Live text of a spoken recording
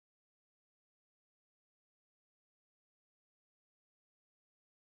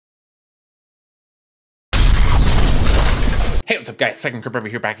Hey, what's up guys? Second Crip over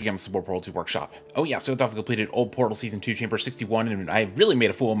here, back again with some more Portal 2 Workshop. Oh yeah, so I've completed Old Portal Season 2, Chamber 61, and I really made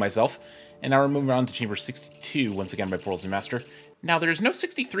a fool of myself. And now we're moving on to Chamber 62, once again by Portal Master. Now, there's no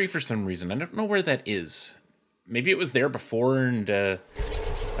 63 for some reason. I don't know where that is. Maybe it was there before and, I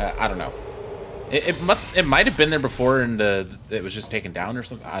don't know. It might have been there before and it was just taken down or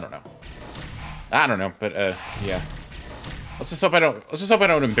something. I don't know, but, yeah. Let's just hope I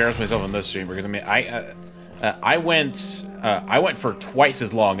don't embarrass myself in this stream, because I mean, I went for twice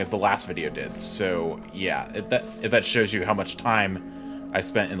as long as the last video did, so yeah, if that shows you how much time I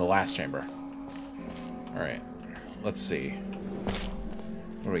spent in the last chamber. Alright, let's see.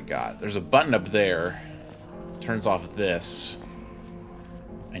 What do we got? There's a button up there. Turns off this.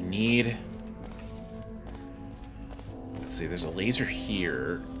 I need... Let's see, there's a laser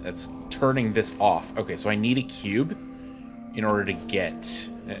here that's turning this off. Okay, so I need a cube in order to get...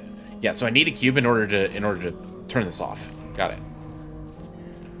 Yeah, so I need a cube in order to turn this off. Got it.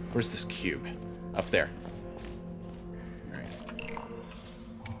 Where's this cube? Up there. Alright.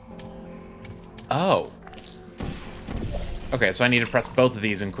 Oh. Okay, so I need to press both of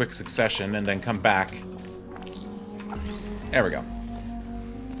these in quick succession and then come back. There we go.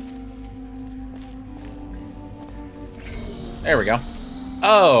 There we go.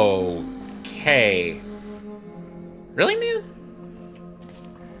 Okay. Really, man?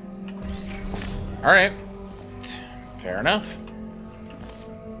 Alright. Fair enough.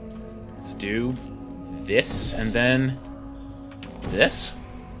 Let's do this and then this.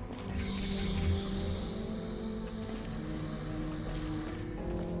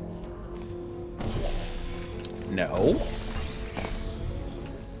 No.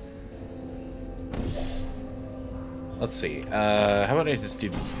 Let's see. How about I just do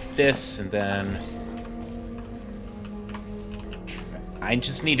this and then... I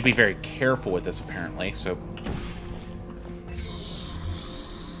just need to be very careful with this, apparently, so...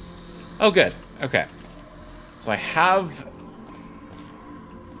 Oh, good. Okay. So I have...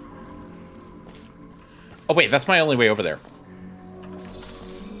 Oh, wait, that's my only way over there.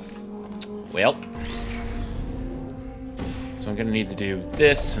 Well. So I'm gonna need to do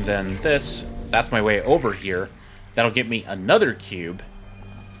this, and then this. That's my way over here. That'll get me another cube.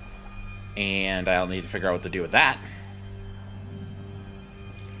 And I'll need to figure out what to do with that.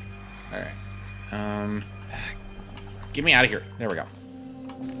 Alright. Get me out of here. There we go.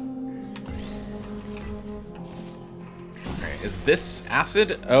 Alright, is this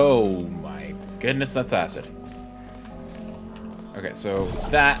acid? Oh my goodness, that's acid. Okay, so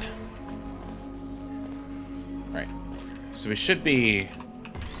that... Right. So we should be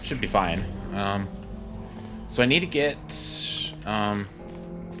fine. So I need to get... So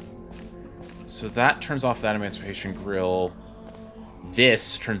that turns off that emancipation grill.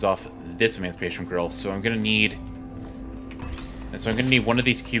 This turns off this emancipation grill, so I'm gonna need... And so I'm gonna need one of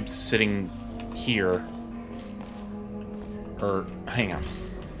these cubes sitting here. Or, hang on.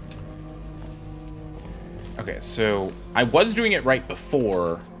 Okay, so I was doing it right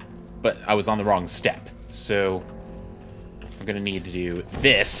before, but I was on the wrong step. So I'm gonna need to do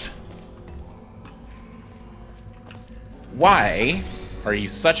this. Why are you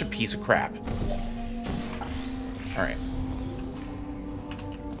such a piece of crap? Alright.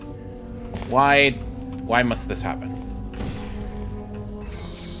 Why must this happen?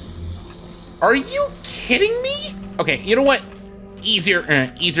 Are you kidding me? Okay, you know what? Easier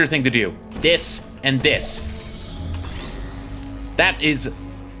thing to do. This and this. That is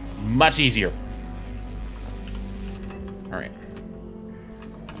much easier. Alright.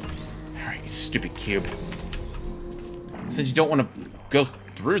 Alright, you stupid cube. Since you don't want to go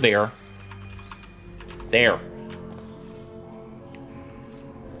through there. There.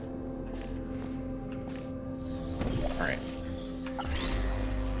 Alright.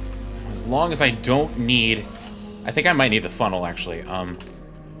 As long as I don't need... I think I might need the funnel, actually.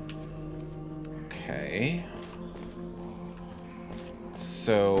 Okay.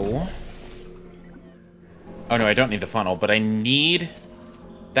 So... Oh no, I don't need the funnel, but I need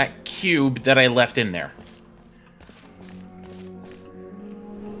that cube that I left in there.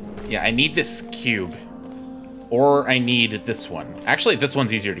 Yeah, I need this cube. Or I need this one. Actually, this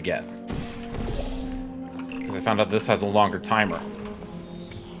one's easier to get. Because I found out this has a longer timer.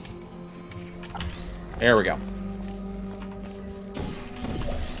 There we go.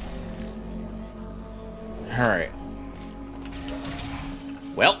 Alright.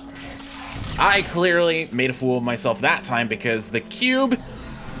 Well, I clearly made a fool of myself that time because the cube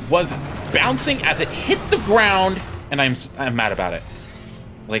was bouncing as it hit the ground, and I'm mad about it.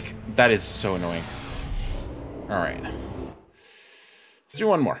 Like, that is so annoying. Alright. Let's do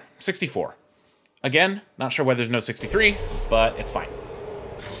one more. 64. Again, not sure why there's no 63, but it's fine.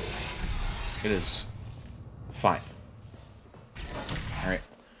 It is fine. Alright.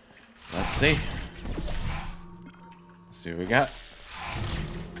 Let's see. Let's see what we got.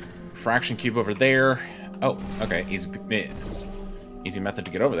 Fraction cube over there. Oh, okay. Easy method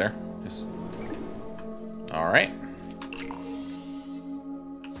to get over there. Just... Alright.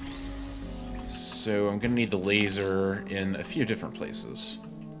 So I'm gonna need the laser in a few different places.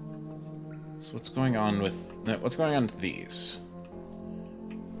 So what's going on with these?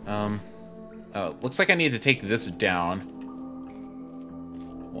 Oh, looks like I need to take this down.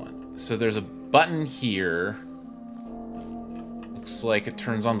 One. So there's a button here. Looks like it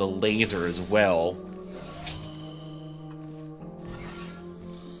turns on the laser as well.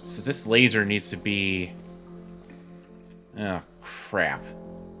 So this laser needs to be... Oh, crap.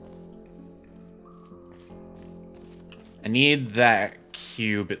 I need that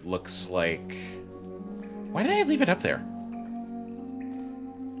cube, it looks like. Why did I leave it up there?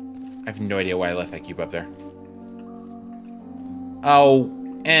 I have no idea why I left that cube up there. Oh,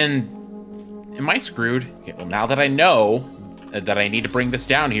 and am I screwed? Okay, well, now that I know that I need to bring this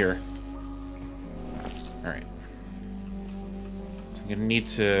down here. Alright. So I'm gonna need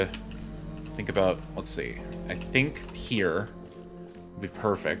to think about, let's see. I think here would be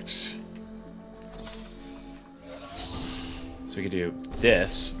perfect. So we could do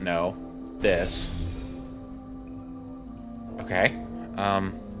this. No. This. Okay. How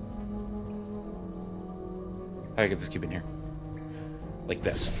do I get this cube in here? Like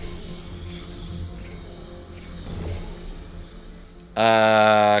this.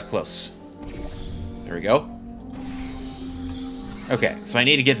 Close. There we go. Okay, so I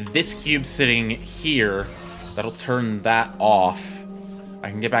need to get this cube sitting here. That'll turn that off. I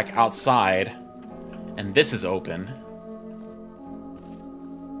can get back outside. And this is open.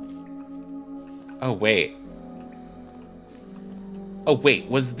 Oh, wait. Oh, wait.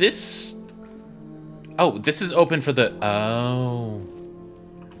 Was this... Oh, this is open for the... Oh.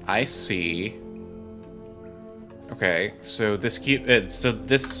 I see. Okay, so this cube... so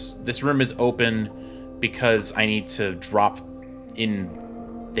this room is open because I need to drop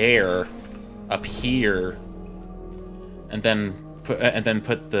in there, up here, and then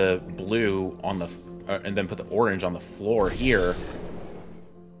put the blue on the... and then put the orange on the floor here.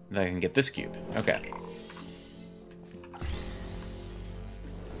 And then I can get this cube. Okay.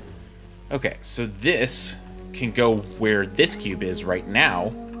 Okay, so this can go where this cube is right now.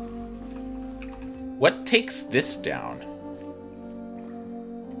 What takes this down?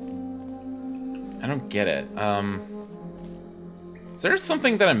 I don't get it. Is there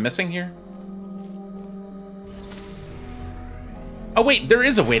something that I'm missing here? Oh wait, there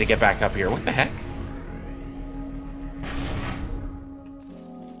is a way to get back up here. What the heck?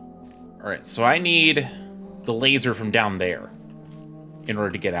 Alright, so I need the laser from down there in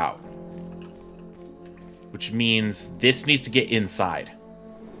order to get out. Which means this needs to get inside.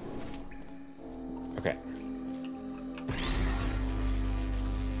 Okay.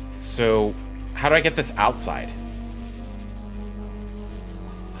 So, how do I get this outside?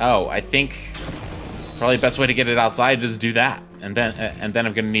 Oh, I think probably the best way to get it outside is do that. And then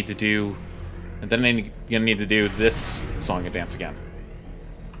I'm gonna need to do... And then I'm gonna need to do this song and dance again.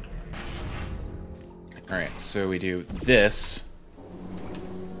 Alright, so we do this.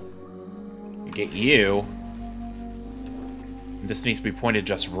 We get you. This needs to be pointed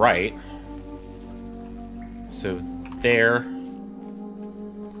just right. So there.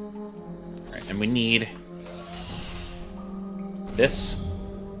 Alright, and we need this.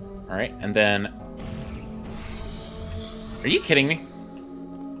 Alright, and then... Are you kidding me?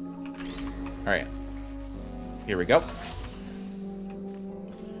 Alright. Here we go.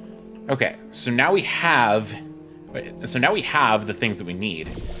 Okay, so now we have... So now we have the things that we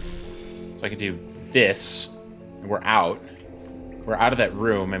need. So I can do this, and we're out. We're out of that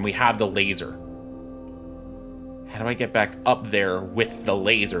room, and we have the laser. How do I get back up there with the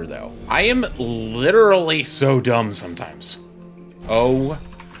laser, though? I am literally so dumb sometimes. Oh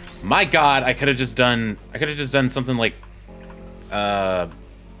my god, I could have just done something like that.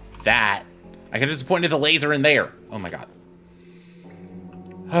 I could have just pointed the laser in there. Oh my god.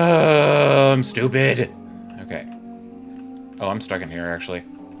 I'm stupid. Okay. Oh, I'm stuck in here, actually.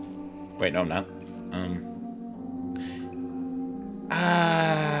 Wait, no, I'm not.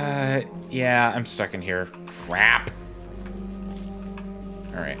 Yeah, I'm stuck in here. Crap.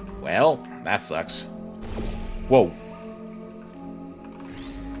 Alright, well, that sucks. Whoa.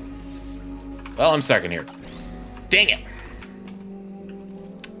 Well, I'm stuck in here. Dang it.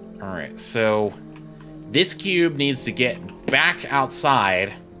 Alright, so this cube needs to get back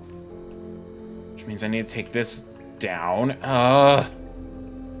outside, Which means I need to take this down.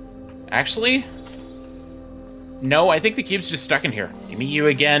 Actually... No, I think the cube's just stuck in here. Give me you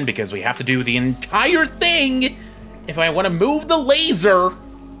again, because we have to do the entire thing if I want to move the laser.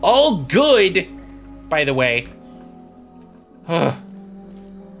 All good, by the way. Oh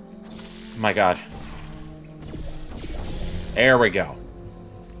my god. There we go.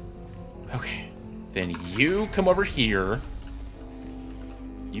 Okay. Then you come over here.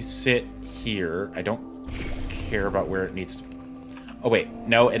 You sit here. I don't care about where it needs to... Oh, wait.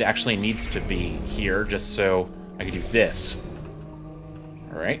 No, it actually needs to be here, just so I can do this.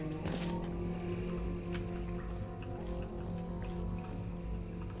 Alright.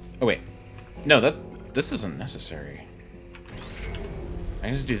 Oh, wait. No, this isn't necessary. I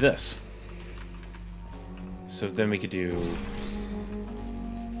can just do this. So then we could do...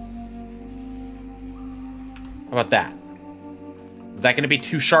 How about that? Is that going to be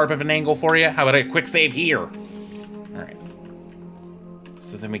too sharp of an angle for you? How about a quick save here? Alright.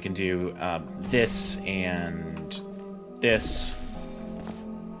 So then we can do this and this.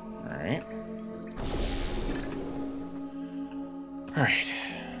 Alright. Alright.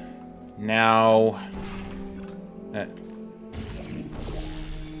 Now...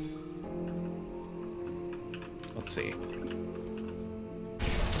 let's see.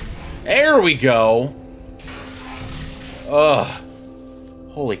 There we go! Ugh.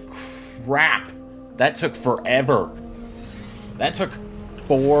 Holy crap. That took forever. That took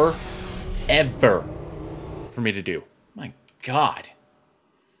forever for me to do. My god.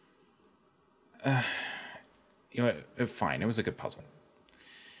 You know what? Fine. It was a good puzzle.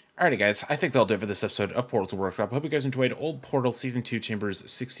 Alrighty, guys. I think that'll do it for this episode of Portal Workshop. Hope you guys enjoyed Old Portal Season 2 Chambers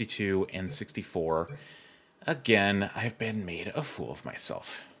 62 and 64. Again, I've been made a fool of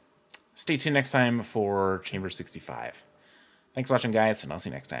myself. Stay tuned next time for Chamber 65. Thanks for watching, guys, and I'll see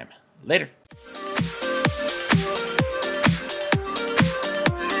you next time. Later.